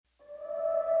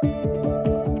Hey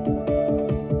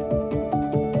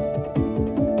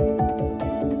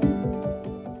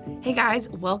guys,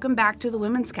 welcome back to the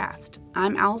Women's Cast.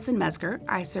 I'm Allison Mesger.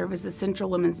 I serve as the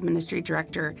Central Women's Ministry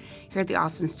Director here at the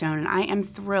Austin Stone, and I am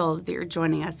thrilled that you're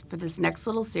joining us for this next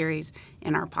little series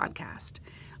in our podcast.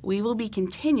 We will be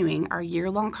continuing our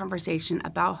year-long conversation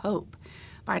about hope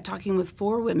by talking with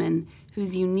 4 women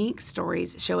whose unique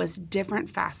stories show us different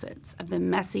facets of the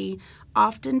messy,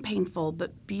 often painful,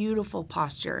 but beautiful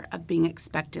posture of being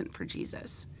expectant for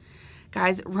Jesus.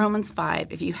 Guys, Romans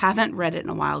 5, if you haven't read it in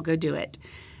a while, go do it.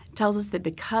 Tells us that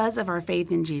because of our faith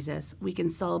in Jesus, we can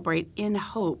celebrate in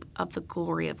hope of the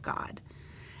glory of God.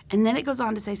 And then it goes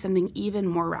on to say something even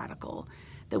more radical,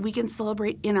 that we can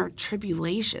celebrate in our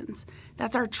tribulations.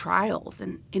 That's our trials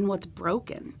and in what's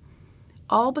broken.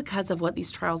 All because of what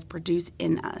these trials produce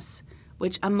in us,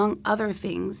 which among other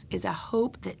things is a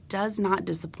hope that does not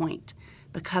disappoint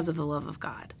because of the love of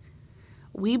God.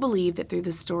 We believe that through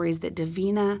the stories that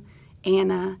Davina,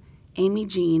 Anna, Amy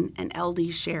Jean, and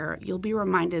LD share, you'll be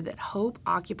reminded that hope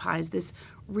occupies this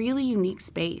really unique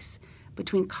space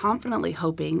between confidently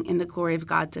hoping in the glory of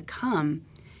God to come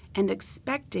and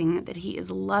expecting that He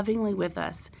is lovingly with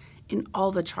us in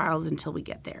all the trials until we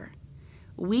get there.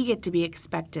 We get to be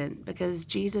expectant because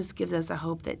Jesus gives us a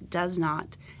hope that does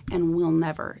not and will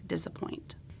never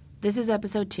disappoint. This is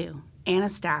episode 2,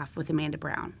 Anna's Staff with Amanda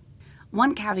Brown.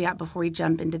 One caveat before we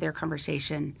jump into their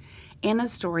conversation: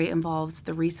 Anna's story involves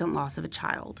the recent loss of a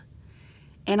child.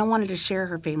 Anna wanted to share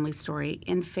her family story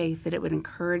in faith that it would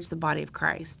encourage the body of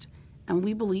Christ, and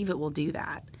we believe it will do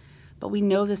that. But we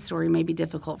know this story may be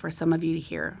difficult for some of you to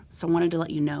hear, so I wanted to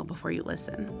let you know before you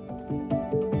listen.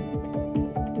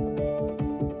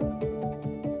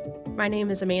 My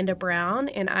name is Amanda Brown,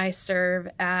 and I serve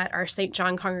at our St.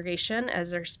 John congregation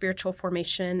as our spiritual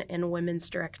formation and women's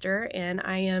director. And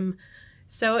I am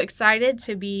so excited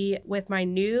to be with my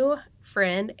new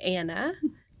friend, Anna.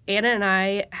 Anna and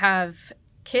I have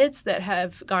kids that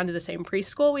have gone to the same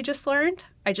preschool, we just learned.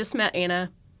 I just met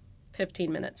Anna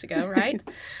 15 minutes ago, right?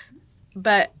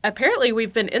 But apparently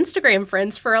we've been Instagram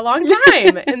friends for a long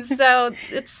time. And so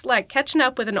it's like catching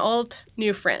up with an old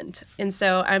new friend. And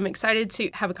so I'm excited to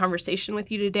have a conversation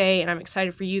with you today. And I'm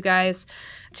excited for you guys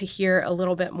to hear a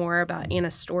little bit more about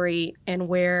Anna's story and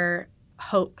where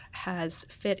hope has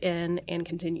fit in and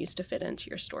continues to fit into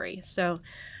your story. So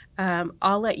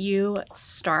I'll let you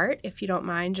start, if you don't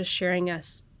mind, just sharing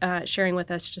with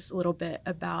us just a little bit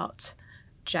about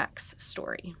Jack's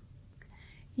story.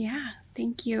 Yeah,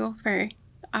 thank you for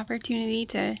the opportunity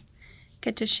to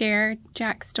get to share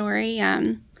Jack's story.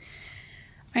 My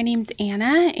name's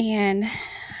Anna, and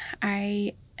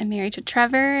I am married to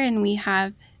Trevor, and we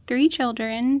have 3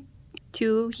 children,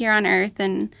 2 here on earth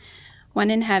and 1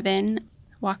 in heaven.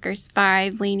 Walker's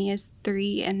 5, Lainey is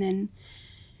 3, and then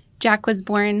Jack was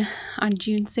born on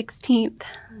June 16th,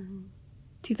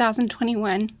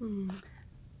 2021.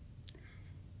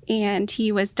 And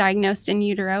he was diagnosed in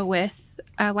utero with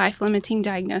a life-limiting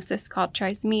diagnosis called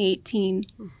trisomy 18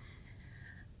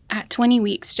 at 20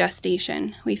 weeks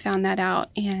gestation. We found that out,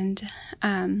 and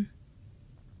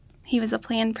he was a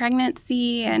planned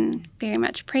pregnancy and very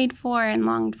much prayed for and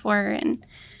longed for, and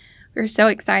we were so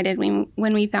excited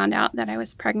when we found out that I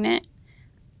was pregnant.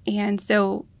 And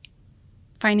so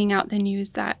finding out the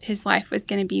news that his life was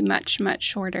going to be much, much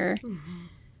shorter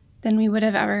than we would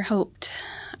have ever hoped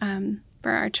for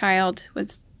our child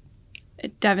was a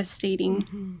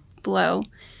devastating blow.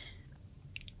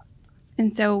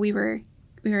 And so we were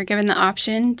given the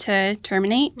option to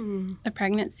terminate the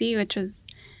pregnancy, which was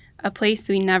a place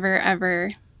we never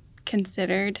ever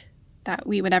considered that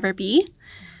we would ever be.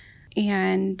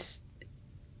 And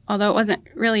although it wasn't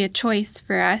really a choice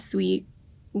for us, we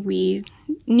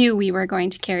knew we were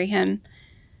going to carry him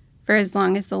for as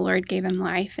long as the Lord gave him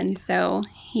life. And so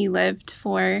he lived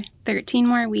for 13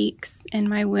 more weeks in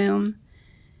my womb.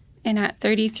 And at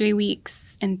 33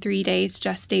 weeks and 3 days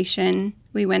gestation,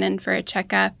 we went in for a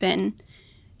checkup, and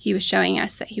he was showing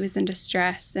us that he was in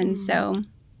distress. And so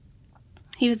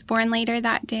he was born later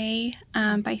that day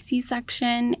by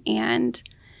C-section, and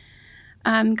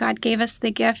God gave us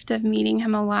the gift of meeting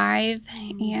him alive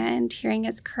and hearing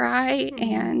his cry.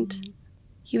 And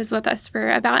he was with us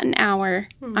for about an hour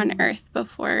on earth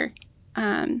before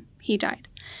he died.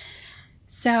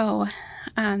 So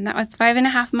that was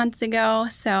 5.5 months ago.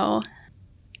 So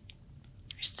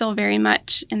we're still very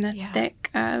much in the thick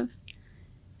of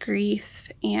grief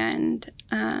and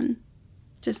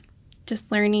just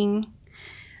learning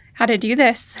how to do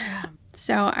this. Yeah.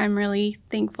 So I'm really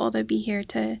thankful to be here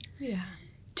to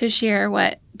share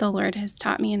what the Lord has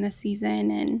taught me in this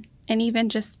season even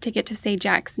just to get to say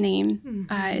Jack's name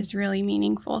is really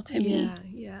meaningful to me.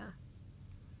 Yeah.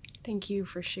 Thank you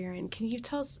for sharing. Can you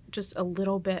tell us just a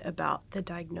little bit about the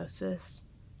diagnosis?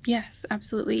 Yes,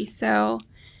 absolutely. So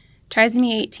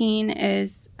trisomy 18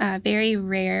 is a very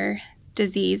rare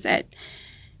disease. It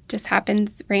just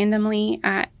happens randomly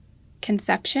at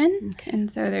conception. Okay.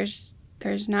 And so there's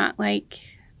not like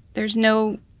there's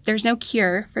no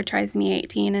cure for trisomy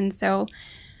 18. And so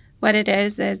what it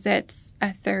is it's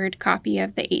a third copy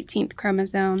of the 18th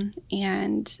chromosome,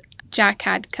 and Jack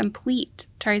had complete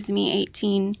trisomy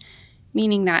 18,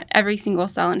 meaning that every single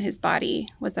cell in his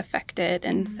body was affected.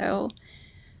 And so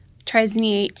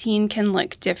trisomy 18 can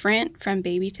look different from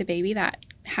baby to baby that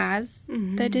has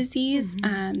the disease.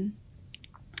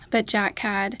 But Jack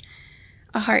had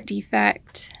a heart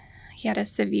defect. He had a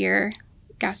severe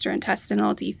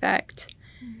gastrointestinal defect.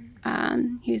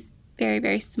 He was very,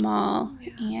 very small,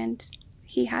 and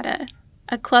he had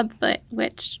a club foot,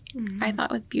 which I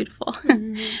thought was beautiful.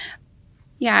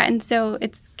 Yeah, and so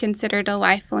it's considered a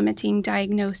life-limiting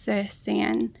diagnosis,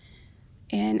 and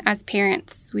as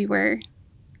parents, we were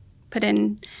put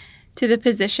in to the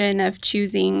position of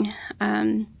choosing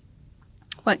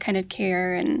what kind of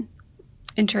care and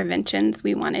interventions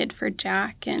we wanted for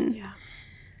Jack, and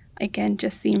again,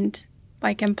 just seemed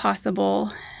like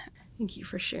impossible. Thank you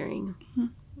for sharing.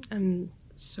 I'm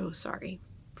so sorry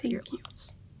for your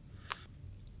loss.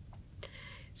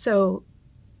 So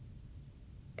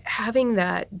having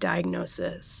that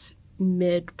diagnosis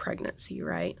mid-pregnancy,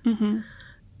 right?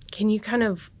 Can you kind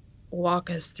of walk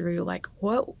us through, like,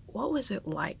 what was it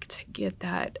like to get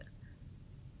that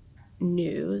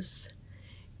news,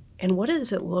 and what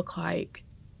does it look like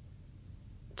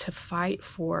to fight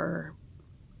for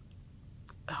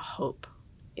a hope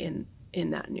in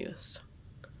that news?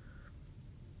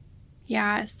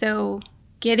 Yeah, so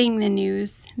getting the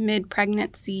news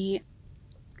mid-pregnancy,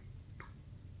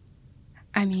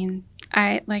 I mean,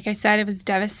 like I said, it was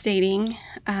devastating.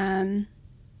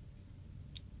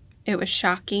 It was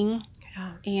shocking,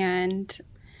 and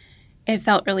it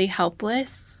felt really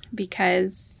helpless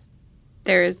because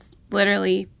there's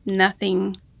literally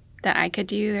nothing that I could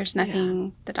do. There's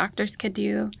nothing the doctors could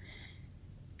do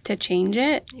to change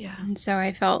it. And so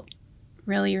I felt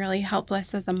really, really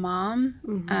helpless as a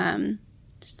mom,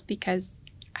 just because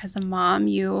as a mom,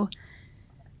 you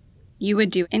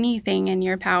would do anything in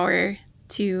your power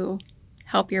to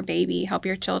help your baby, help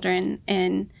your children.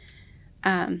 And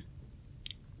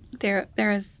there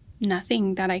was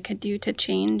nothing that I could do to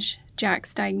change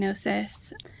Jack's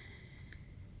diagnosis.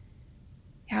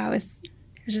 Yeah, it was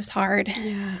just hard.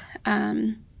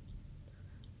 And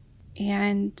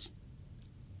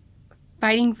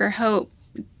fighting for hope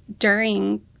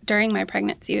during my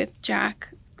pregnancy with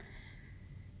Jack,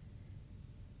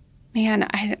 man,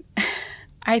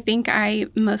 I think I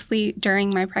mostly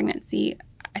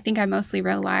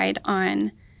relied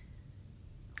on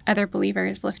other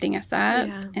believers lifting us up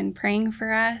and praying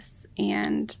for us.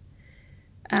 And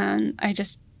I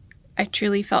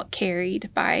truly felt carried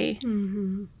by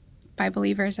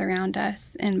believers around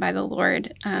us and by the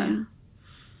Lord.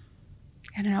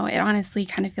 I don't know. It honestly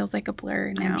kind of feels like a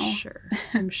blur now.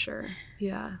 I'm sure.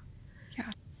 Yeah.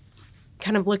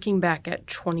 Kind of looking back at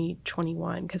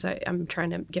 2021, because I'm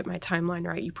trying to get my timeline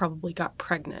right. You probably got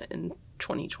pregnant in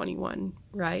 2021,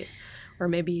 right? Or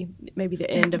maybe the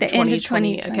end of 2020. End of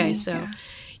 2020. Okay, so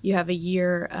you have a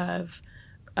year of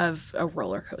a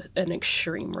roller coaster, an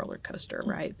extreme roller coaster,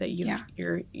 right? That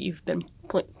you've been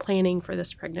planning for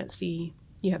this pregnancy.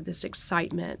 You have this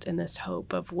excitement and this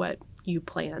hope of what you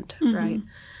planned, right?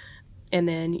 And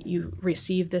then you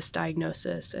receive this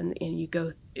diagnosis, and you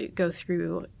go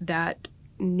through that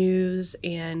news.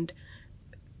 And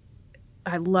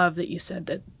I love that you said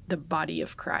that the body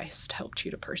of Christ helped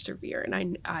you to persevere.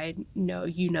 And I know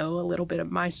you know a little bit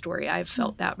of my story. I've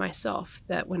felt that myself,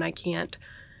 that when I can't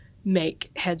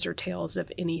make heads or tails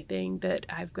of anything, that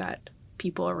I've got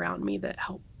people around me that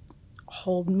help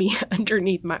hold me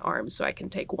underneath my arms so I can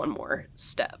take one more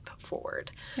step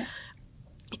forward. Yes.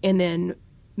 And then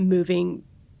moving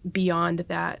beyond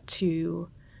that to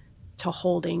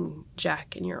holding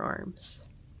Jack in your arms,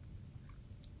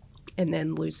 and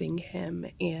then losing him,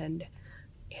 and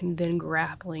then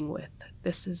grappling with,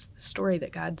 this is the story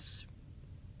that God's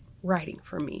writing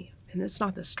for me, and it's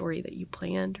not the story that you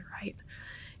planned, right?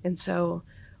 And so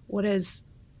what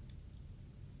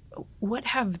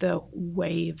have the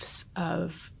waves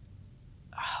of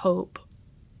hope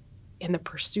and the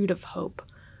pursuit of hope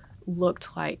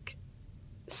looked like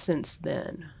since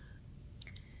then?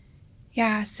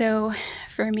 Yeah, so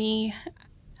for me,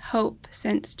 hope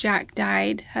since Jack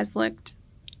died has looked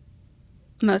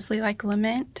mostly like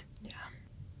lament.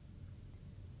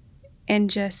 and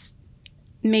just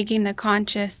making the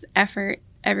conscious effort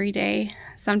every day,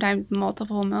 sometimes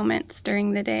multiple moments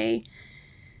during the day,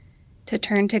 to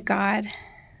turn to God,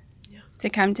 to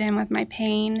come to him with my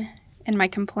pain and my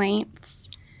complaints.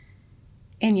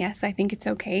 And yes, I think it's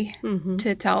okay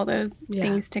to tell those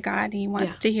things to God. He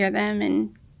wants to hear them,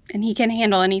 and he can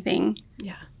handle anything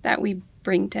that we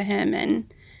bring to him,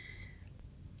 and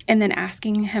then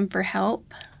asking him for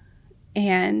help,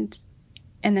 and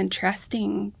then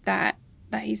trusting that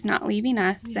he's not leaving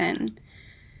us. And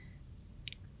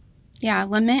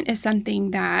lament is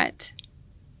something that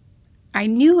I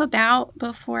knew about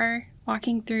before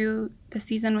walking through the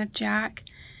season with Jack,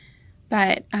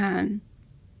 but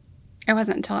it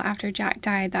wasn't until after Jack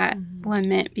died that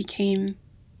lament became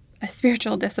a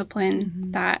spiritual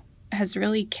discipline that has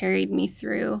really carried me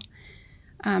through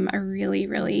a really,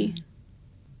 really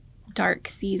dark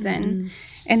season.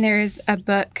 And there's a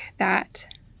book that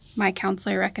my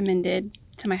counselor recommended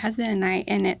to my husband and I,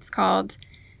 and it's called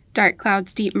Dark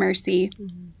Clouds, Deep Mercy.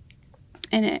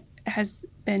 And it has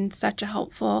been such a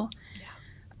helpful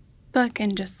book,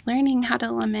 and just learning how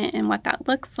to lament and what that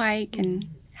looks like and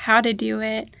how to do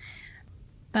it.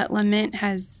 But lament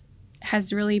has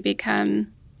really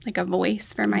become like a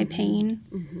voice for my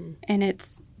pain, and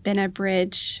it's been a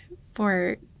bridge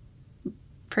for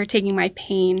taking my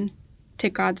pain to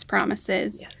God's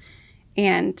promises.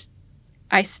 And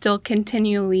I still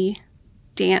continually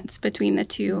dance between the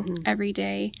two every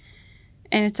day,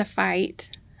 and it's a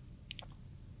fight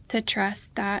to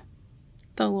trust that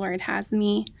the Lord has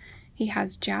me. He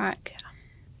has Jack.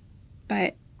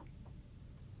 But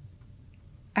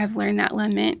I've learned that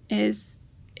lament is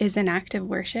an act of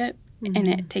worship, and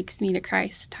it takes me to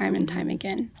Christ time and time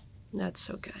again. That's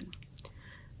so good.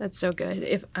 That's so good.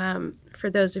 If for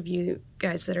those of you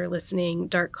guys that are listening,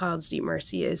 Dark Clouds, Deep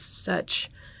Mercy is such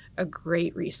a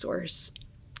great resource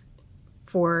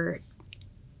for,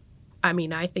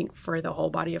 I think for the whole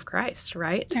body of Christ,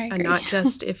 right? I agree. And not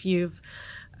just if you've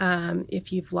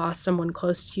lost someone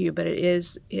close to you, but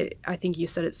I think you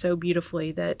said it so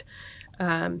beautifully that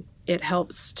it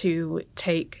helps to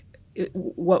take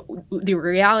what the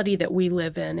reality that we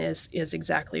live in is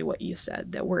exactly what you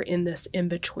said, that we're in this in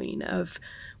between of,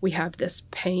 we have this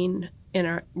pain in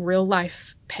our real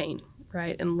life pain,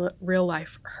 right? And real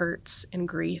life hurts and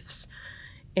griefs.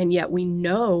 And yet we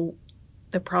know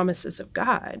the promises of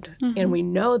God, and we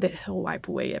know that he'll wipe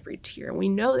away every tear, and we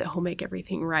know that he'll make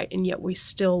everything right. And yet we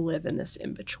still live in this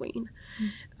in between.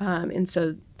 And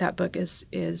so that book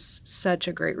is such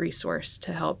a great resource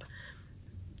to help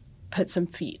put some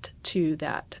feet to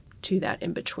that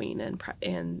in between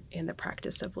and in the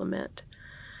practice of lament.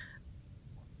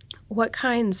 What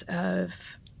kinds of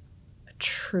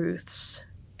truths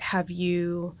have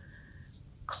you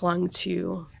clung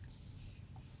to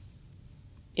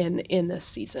in this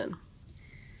season?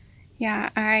 Yeah,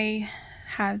 I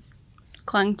have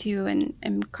clung to and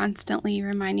am constantly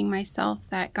reminding myself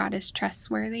that God is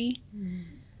trustworthy,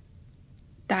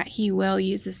 that he will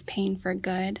use this pain for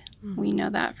good. We know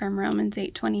that from Romans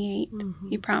 8:28.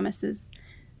 He promises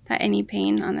that any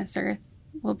pain on this earth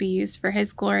will be used for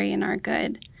his glory and our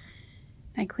good.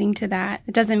 I cling to that.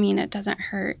 It doesn't mean it doesn't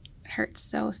hurt. It hurts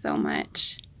so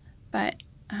much, but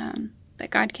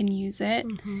God can use it.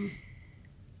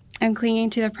 I'm clinging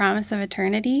to the promise of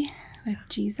eternity with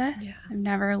Jesus. I've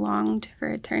never longed for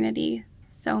eternity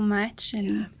so much,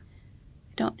 and I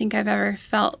don't think I've ever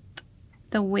felt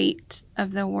the weight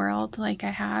of the world like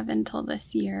I have until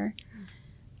this year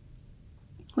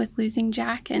with losing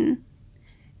Jack, and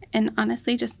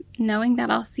honestly just knowing that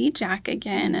I'll see Jack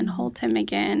again and hold him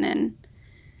again,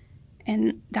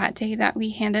 and that day that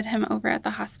we handed him over at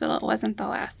the hospital, it wasn't the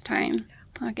last time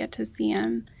I'll get to see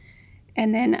him.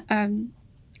 And then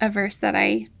a verse that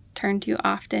I turn to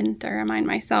often to remind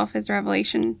myself is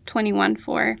Revelation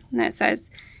 21:4, and that says,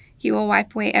 "He will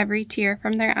wipe away every tear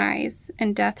from their eyes,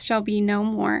 and death shall be no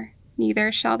more.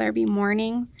 Neither shall there be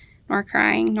mourning, nor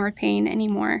crying, nor pain any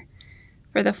more,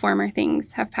 for the former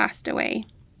things have passed away."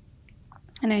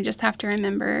 And I just have to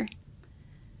remember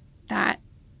that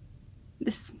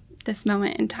this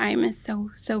moment in time is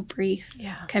so brief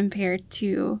compared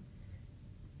to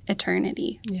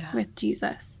eternity with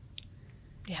Jesus.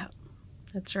 Yeah,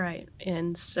 that's right.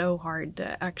 And so hard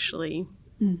to actually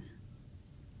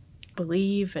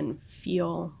believe and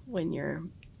feel when you're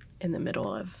in the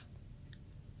middle of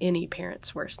any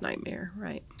parent's worst nightmare,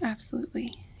 right?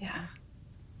 Absolutely. Yeah.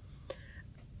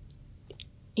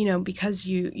 Because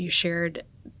you shared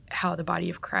how the body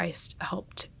of Christ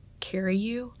helped carry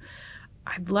you,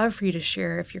 I'd love for you to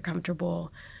share, if you're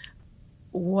comfortable,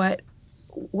 what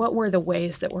were the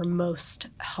ways that were most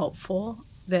helpful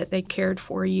that they cared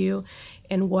for you,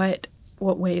 and what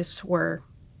ways were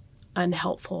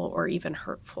unhelpful or even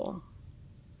hurtful?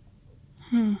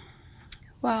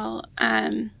 Well,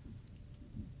 I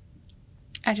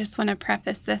just want to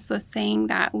preface this with saying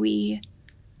that we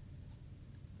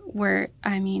were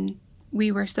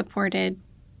supported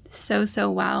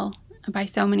so well by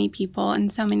so many people in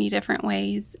so many different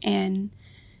ways. And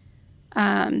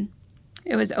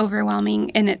it was overwhelming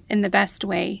in the best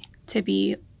way to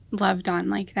be loved on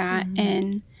like that. Mm-hmm.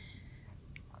 And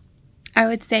I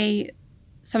would say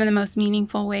some of the most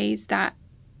meaningful ways that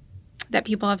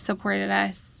people have supported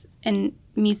us, and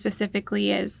me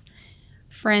specifically, is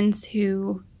friends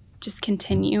who just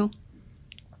continue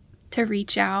to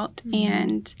reach out, mm-hmm.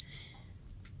 and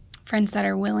friends that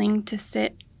are willing to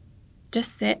sit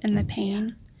in the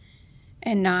pain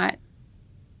and not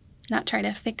try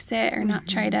to fix it, or mm-hmm.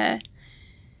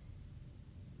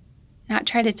 not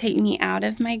try to take me out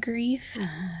of my grief,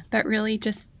 mm-hmm. but really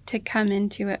just to come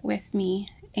into it with me.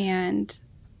 And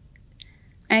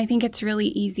I think it's really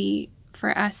easy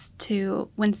for us to,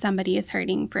 when somebody is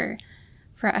hurting, for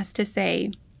us to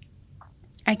say,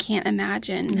 I can't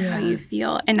imagine how you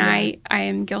feel. And I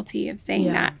am guilty of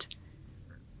saying that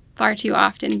far too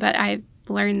often, but I've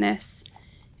learned this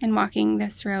in walking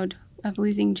this road of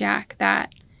losing Jack,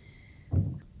 that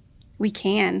we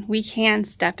can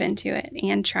step into it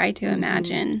and try to mm-hmm.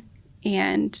 imagine.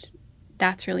 And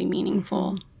that's really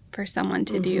meaningful mm-hmm. for someone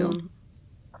to mm-hmm. do.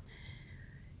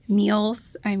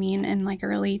 Meals, in like a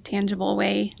really tangible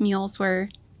way, meals were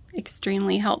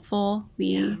extremely helpful.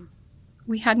 We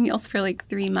had meals for like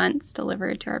 3 months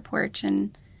delivered to our porch,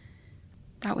 and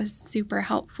that was super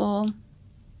helpful.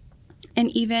 And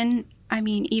even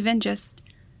just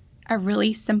a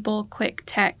really simple, quick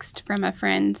text from a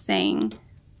friend saying,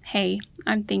 hey,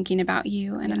 I'm thinking about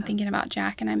you, and I'm thinking about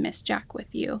Jack, and I miss Jack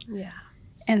with you. Yeah.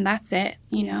 And that's it.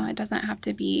 You know, it doesn't have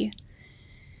to be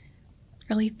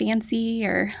really fancy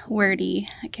or wordy.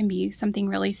 It can be something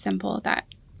really simple that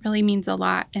really means a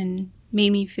lot and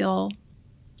made me feel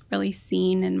really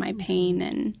seen in my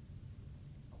pain.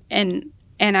 And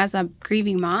as a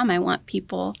grieving mom, I want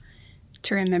people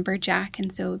to remember Jack,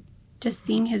 and so just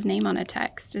seeing his name on a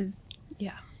text is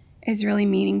really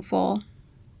meaningful.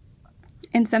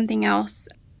 And something else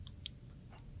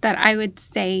that I would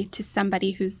say to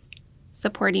somebody who's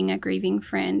supporting a grieving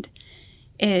friend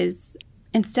is,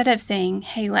 instead of saying,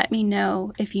 hey, let me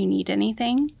know if you need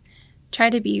anything, try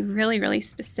to be really, really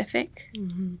specific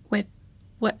mm-hmm. with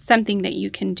something that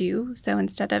you can do. So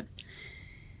instead of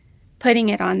putting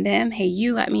it on them, hey,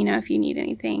 you let me know if you need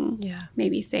anything,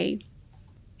 maybe say,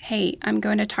 hey, I'm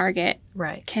going to Target.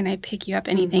 Right. Can I pick you up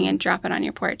anything mm-hmm. and drop it on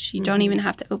your porch? You mm-hmm. don't even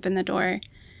have to open the door.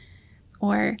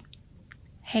 Or,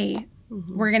 hey,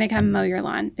 mm-hmm. we're going to come mow your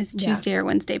lawn. Is Tuesday or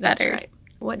Wednesday better? That's right.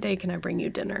 What day can I bring you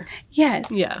dinner?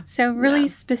 Yes. Yeah. So really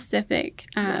specific,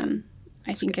 I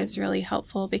think is really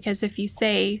helpful, because if you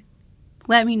say,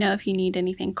 let me know if you need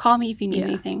anything, call me if you need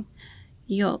anything,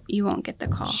 you won't get the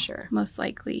call. Sure. Most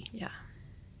likely. Yeah.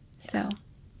 So.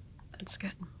 That's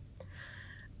good.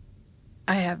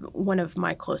 I have one of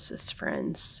my closest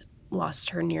friends lost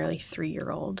her nearly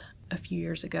 3-year-old a few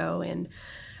years ago, and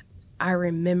I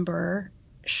remember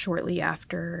shortly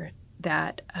after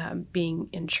that being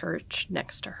in church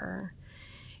next to her,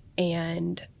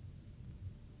 and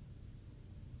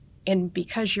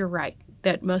because you're right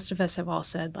that most of us have all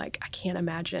said, like, I can't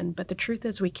imagine, but the truth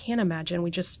is we can't imagine.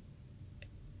 We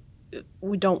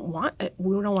don't want it.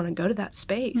 We don't want to go to that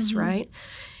space, mm-hmm. right?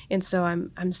 And so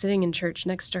I'm sitting in church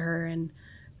next to her, and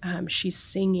she's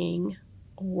singing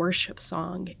a worship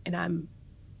song, and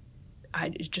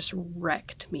it just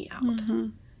wrecked me out mm-hmm.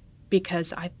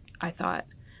 because I thought,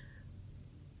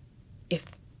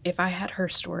 if I had her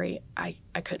story, I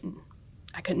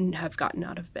couldn't have gotten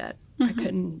out of bed. Mm-hmm. I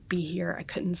couldn't be here. I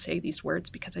couldn't say these words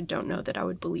because I don't know that I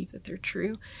would believe that they're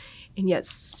true. And yet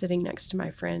sitting next to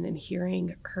my friend and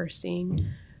hearing her sing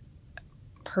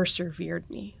persevered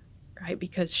me, right?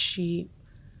 Because she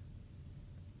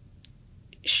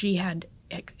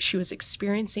was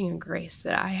experiencing a grace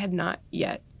that I had not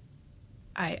yet.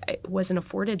 It wasn't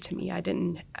afforded to me. I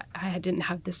didn't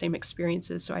have the same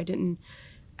experiences, so I didn't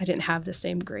have the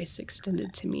same grace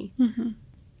extended to me. Mm-hmm.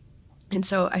 And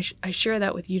so I share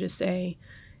that with you to say,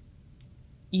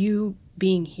 you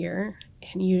being here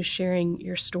and you sharing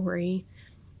your story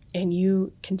and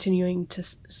you continuing to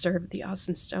serve the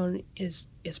Austin Stone is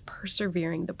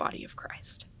persevering the body of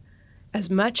Christ. As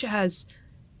much as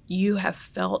you have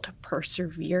felt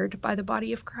persevered by the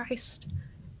body of Christ,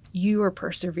 you are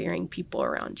persevering people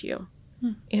around you.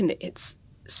 Mm. And it's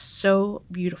so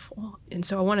beautiful. And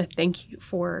so I want to thank you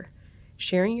for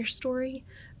sharing your story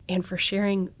and for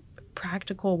sharing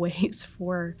practical ways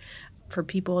for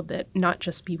people that, not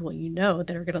just people you know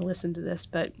that are going to listen to this,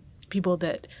 but people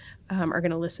that are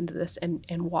going to listen to this and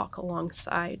walk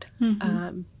alongside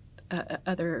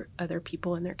other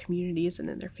people in their communities and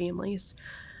in their families.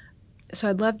 So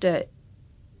I'd love to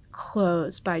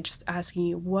close by just asking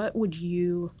you, what do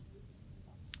you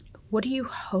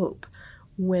hope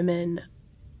women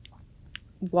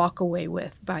walk away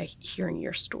with by hearing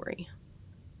your story?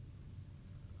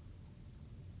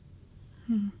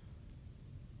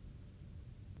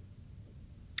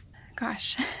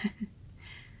 Gosh.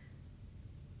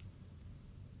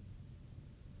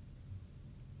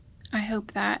 I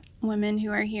hope that women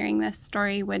who are hearing this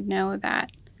story would know that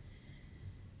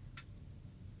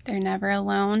they're never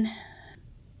alone,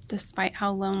 despite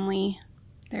how lonely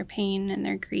their pain and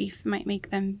their grief might make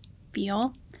them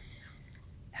feel.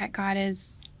 That God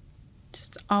is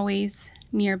just always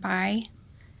nearby,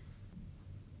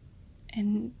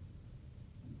 and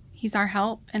He's our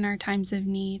help in our times of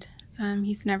need.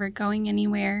 He's never going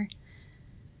anywhere.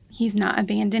 He's not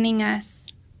abandoning us,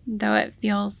 though it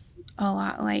feels a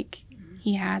lot like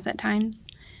He has at times.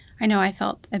 I know I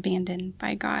felt abandoned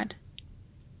by God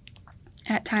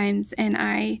at times, and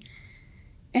I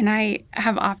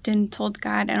have often told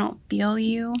God, I don't feel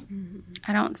you.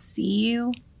 I don't see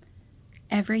you.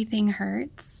 Everything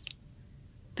hurts,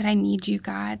 but I need you,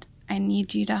 God. I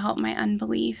need you to help my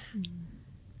unbelief.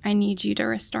 I need you to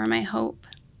restore my hope,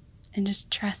 and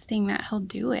just trusting that He'll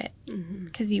do it,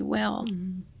 because He will.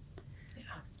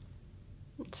 Yeah,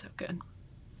 that's so good.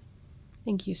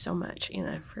 Thank you so much,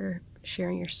 Anna, for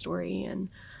sharing your story, and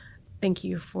thank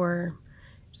you for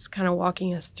just kind of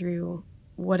walking us through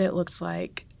what it looks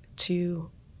like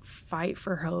to fight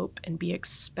for hope and be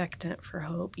expectant for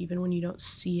hope, even when you don't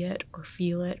see it or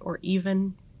feel it or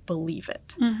even believe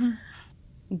it.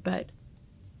 But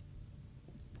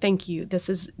thank you. This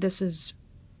is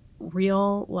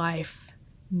real life,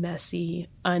 messy,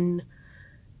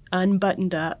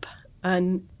 unbuttoned up,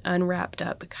 unwrapped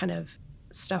up kind of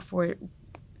stuff where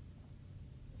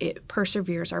it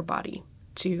perseveres our body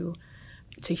to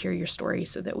hear your story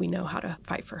so that we know how to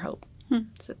fight for hope.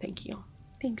 So thank you.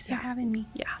 Thanks for having me.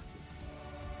 Yeah.